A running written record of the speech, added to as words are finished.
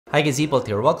Hi guys, zpolt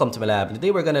here. Welcome to my lab.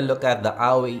 Today we're gonna look at the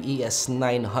AWEI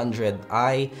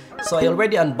ES900i. So I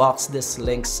already unboxed these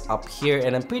links up here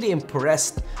and I'm pretty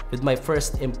impressed with my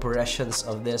first impressions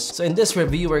of this. So in this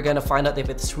review, we're gonna find out if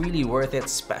it's really worth it,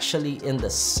 especially in the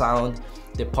sound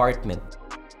department.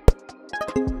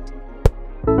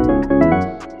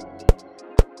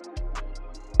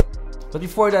 But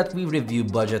before that, we review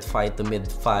budget-fi to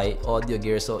mid-fi audio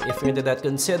gear. So if you're into that,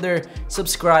 consider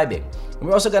subscribing. And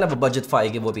we're also gonna have a budget-fi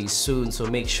giveaway soon, so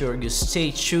make sure you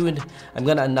stay tuned. I'm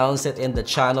gonna announce it in the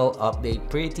channel update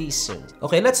pretty soon.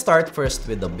 Okay, let's start first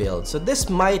with the build. So this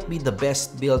might be the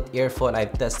best built earphone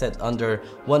I've tested under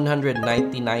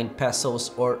 199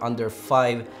 pesos or under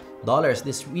 $5.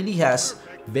 This really has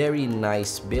very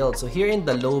nice build. So here in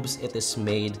the lobes, it is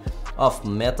made of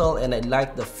metal and I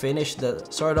like the finish, the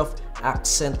sort of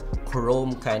accent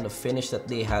chrome kind of finish that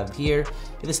they have here.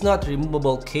 It is not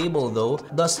removable cable though.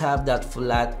 It does have that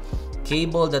flat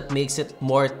cable that makes it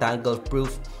more tangle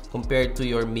proof compared to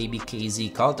your maybe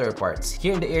KZ counterparts.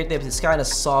 Here in the ear tips, it's kind of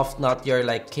soft, not your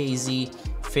like KZ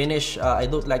finish. I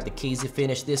don't like the KZ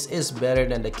finish. This is better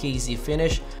than the KZ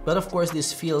finish, but of course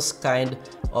this feels kind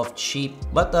of cheap,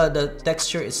 but the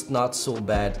texture is not so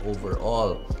bad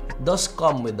overall. It does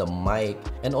come with a mic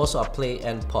and also a play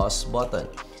and pause button.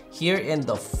 Here in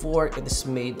the fork, it is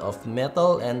made of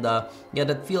metal and yeah,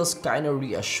 that feels kind of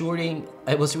reassuring.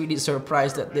 I was really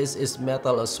surprised that this is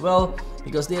metal as well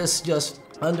because this is just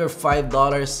under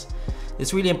 $5.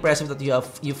 It's really impressive that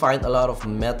you find a lot of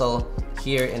metal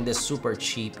here in this super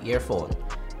cheap earphone.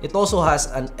 It also has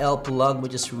an L plug,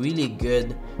 which is really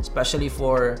good, especially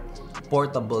for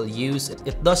portable use.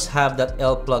 It does have that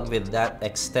L plug with that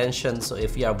extension, so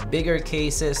if you have bigger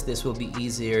cases, this will be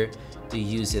easier to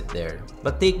use it there.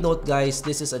 But take note guys,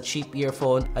 this is a cheap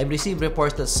earphone. I've received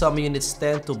reports that some units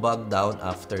tend to bug down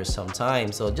after some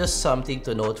time, so just something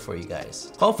to note for you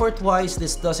guys. Comfort wise,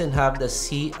 this doesn't have the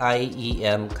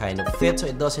CIEM kind of fit, so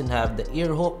it doesn't have the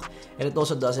ear hook and it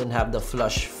also doesn't have the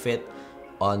flush fit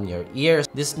on your ears.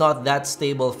 This is not that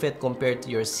stable fit compared to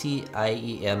your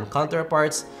CIEM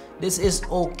counterparts. This is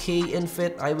okay in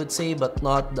fit, I would say, but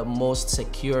not the most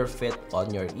secure fit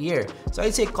on your ear. So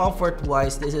I'd say comfort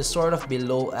wise, this is sort of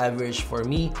below average for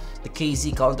me. The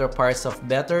KZ counterparts have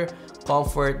better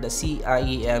comfort, the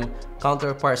CIEM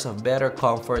counterparts have better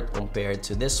comfort compared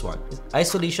to this one.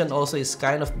 Isolation also is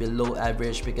kind of below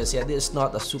average because yeah, this is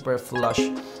not a super flush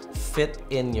fit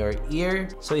in your ear,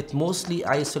 so it mostly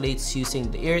isolates using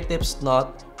the ear tips,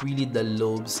 not really the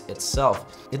lobes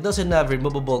itself. It doesn't have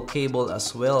removable cable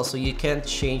as well, so you can't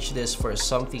change this for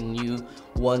something new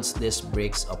once this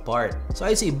breaks apart. So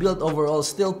I'd say build overall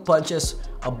still punches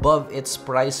above its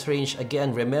price range.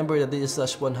 Again, remember that this is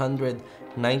just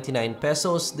 199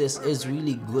 pesos. This is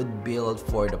really good build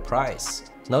for the price.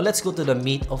 Now let's go to the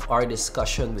meat of our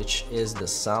discussion, which is the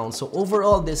sound. So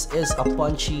overall, this is a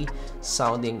punchy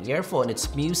sounding earphone.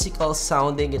 It's musical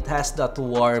sounding. It has that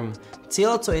warm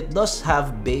tilt, so it does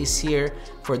have bass here.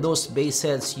 For those bass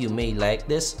heads, you may like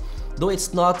this. Though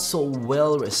it's not so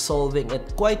well resolving,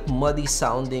 it's quite muddy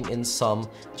sounding in some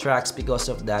tracks because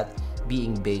of that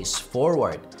being bass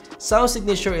forward. Sound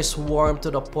signature is warm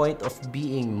to the point of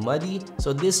being muddy,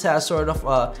 so this has sort of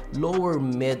a lower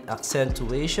mid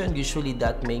accentuation. Usually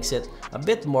that makes it a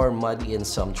bit more muddy in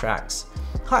some tracks.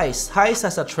 Highs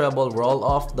has a treble roll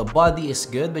off. The body is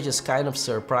good, which is kind of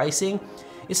surprising.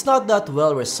 It's not that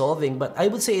well resolving, but I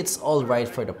would say it's alright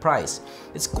for the price.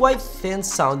 It's quite thin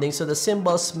sounding, so the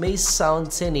cymbals may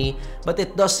sound tinny, but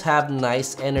it does have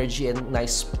nice energy and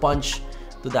nice punch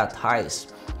to that highs.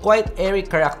 Quite airy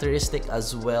characteristic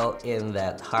as well in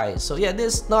that high. So yeah,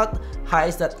 this is not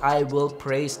highs that I will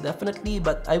praise definitely,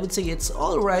 but I would say it's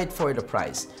alright for the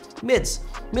price. Mids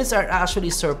are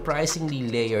actually surprisingly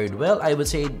layered well. I would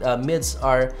say mids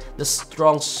are the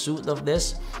strong suit of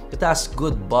this. It has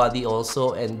good body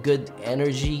also and good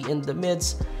energy in the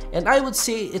mids. And I would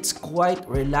say it's quite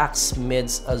relaxed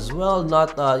mids as well,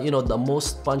 not you know, the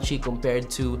most punchy compared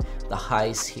to the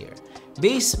highs here.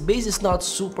 Bass is not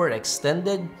super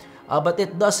extended, but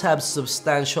it does have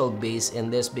substantial bass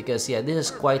in this because yeah, this is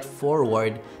quite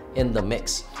forward in the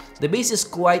mix. The bass is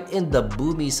quite in the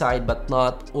boomy side but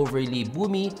not overly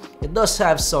boomy. It does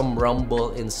have some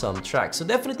rumble in some tracks. So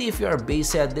definitely if you're a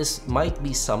bass head, this might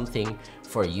be something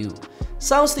for you.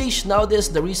 Soundstage, now this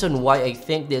is the reason why I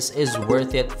think this is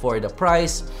worth it for the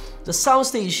price. The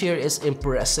soundstage here is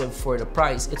impressive for the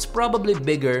price. It's probably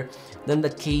bigger than the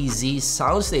KZ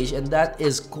soundstage, and that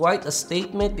is quite a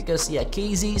statement because yeah,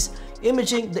 KZ's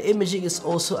imaging, the imaging is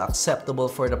also acceptable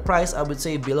for the price. I would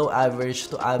say below average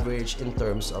to average in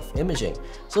terms of imaging.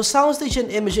 So soundstage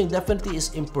and imaging definitely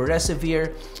is impressive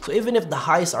here. So even if the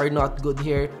highs are not good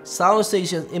here,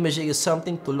 soundstage and imaging is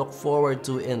something to look forward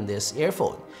to in this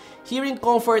earphone. Hearing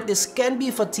comfort, this can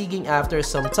be fatiguing after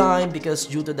some time because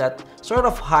due to that sort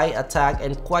of high attack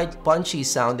and quite punchy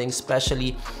sounding,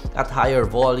 especially at higher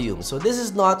volume. So this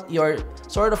is not your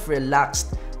sort of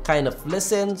relaxed kind of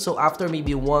listen. So after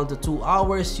maybe 1 to 2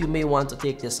 hours, you may want to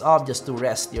take this off just to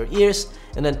rest your ears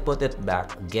and then put it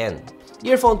back again.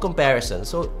 Earphone comparison.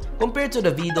 So compared to the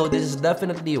Vido, this is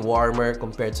definitely warmer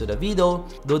compared to the Vido,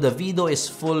 though the Vido is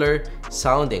fuller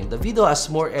sounding. The Vido has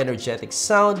more energetic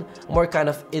sound, more kind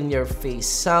of in-your-face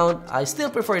sound. I still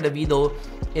prefer the Vido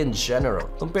in general.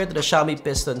 Compared to the Xiaomi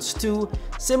Pistons 2,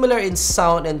 similar in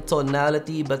sound and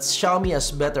tonality, but Xiaomi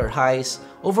has better highs.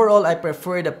 Overall, I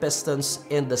prefer the Pistons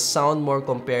in the sound more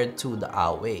compared to the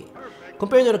AWEI.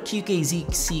 Compared to the QKZ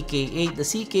CK8, the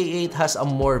CK8 has a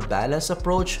more balanced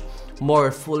approach,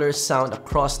 more fuller sound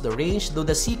across the range, though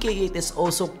the CK8 is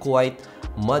also quite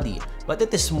muddy, but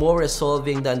it is more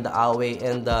resolving than the AWEI,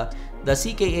 and the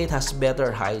CK8 has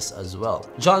better highs as well.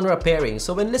 Genre pairing.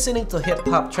 So when listening to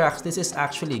hip-hop tracks, this is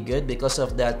actually good because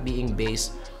of that being bass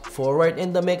forward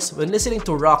in the mix. When listening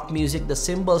to rock music, the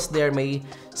cymbals there may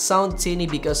sound tinny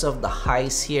because of the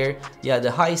highs here. Yeah, the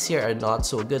highs here are not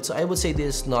so good, so I would say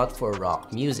this is not for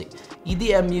rock music.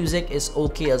 EDM music is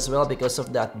okay as well because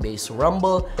of that bass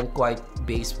rumble and quite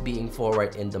bass being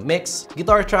forward in the mix.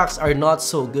 Guitar tracks are not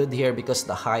so good here because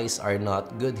the highs are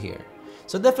not good here.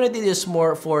 So definitely this is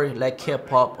more for like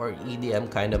hip-hop or EDM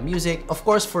kind of music. Of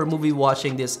course, for movie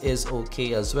watching, this is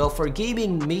okay as well. For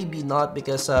gaming, maybe not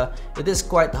because it is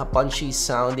quite a punchy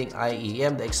sounding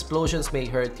IEM. The explosions may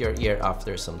hurt your ear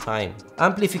after some time.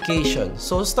 Amplification.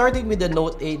 So starting with the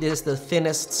Note 8, this is the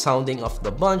thinnest sounding of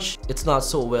the bunch. It's not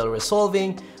so well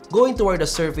resolving. Going toward the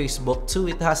Surface Book 2,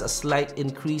 it has a slight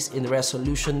increase in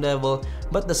resolution level,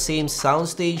 but the same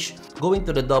soundstage. Going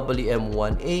to the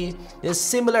WM1A, is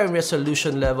similar in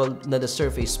resolution level to the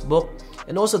Surface Book,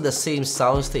 and also the same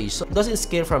soundstage. So it doesn't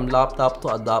scale from laptop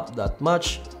to adapt that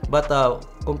much, but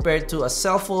compared to a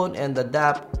cell phone and the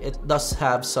DAP, it does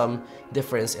have some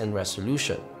difference in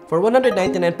resolution. For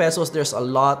 199 pesos, there's a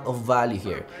lot of value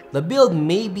here. The build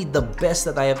may be the best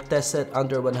that I have tested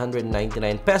under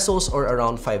 199 pesos or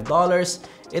around $5.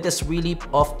 It is really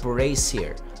off praise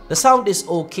here. The sound is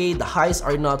okay, the highs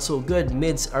are not so good,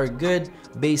 mids are good,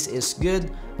 bass is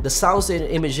good. The sound and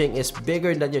imaging is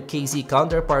bigger than your KZ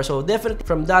counterpart, so definitely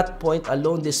from that point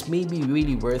alone, this may be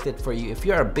really worth it for you. If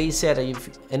you're a bass head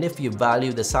and if you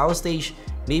value the soundstage,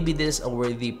 maybe this is a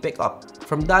worthy pickup.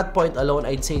 From that point alone,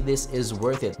 I'd say this is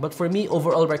worth it. But for me,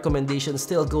 overall recommendation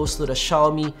still goes to the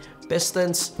Xiaomi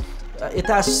Pistons. It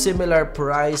has similar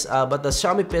price, but the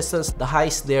Xiaomi Pistons, the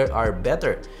highs there are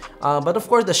better. But of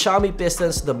course, the Xiaomi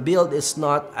Pistons, the build is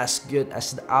not as good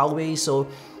as the AWEI, so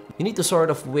you need to sort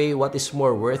of weigh what is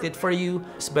more worth it for you.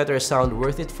 Is better sound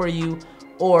worth it for you,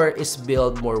 or is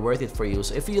build more worth it for you?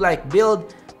 So if you like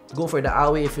build, go for the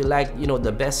AWEI. If you like, you know,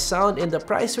 the best sound in the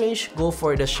price range, go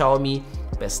for the Xiaomi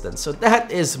Pistons. So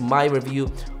that is my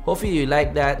review. Hopefully you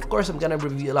like that. Of course, I'm gonna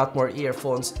review a lot more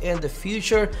earphones in the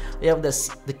future. I have the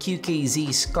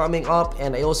QKZs coming up,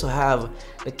 and I also have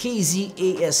the KZ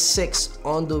AS6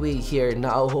 on the way here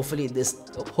now. Hopefully the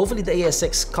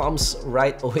AS6 comes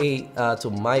right away to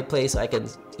my place. I can,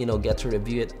 you know, get to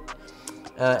review it.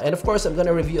 And of course, I'm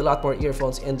gonna review a lot more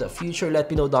earphones in the future. Let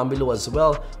me know down below as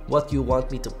well what you want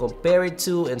me to compare it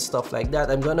to and stuff like that.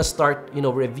 I'm gonna start, you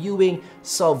know, reviewing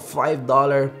sub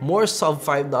 $5, more sub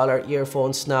 $5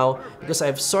 earphones now, because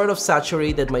I've sort of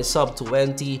saturated my sub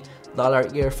 $20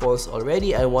 earphones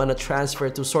already. I want to transfer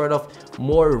to sort of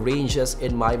more ranges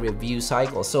in my review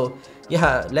cycle. So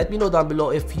yeah, let me know down below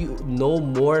if you know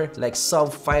more like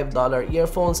sub $5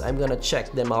 earphones. I'm gonna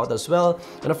check them out as well,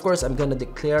 and of course I'm gonna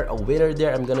declare a winner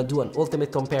there. I'm gonna do an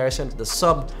ultimate comparison of the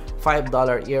sub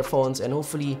 $5 earphones, and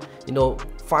hopefully, you know,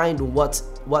 find what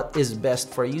is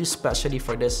best for you, especially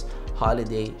for this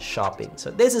holiday shopping.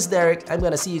 So this is Derek. I'm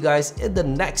gonna see you guys in the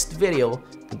next video.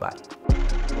 Goodbye.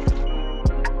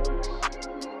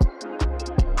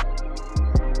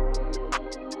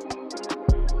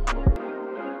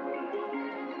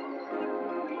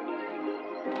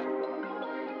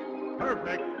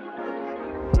 Perfect.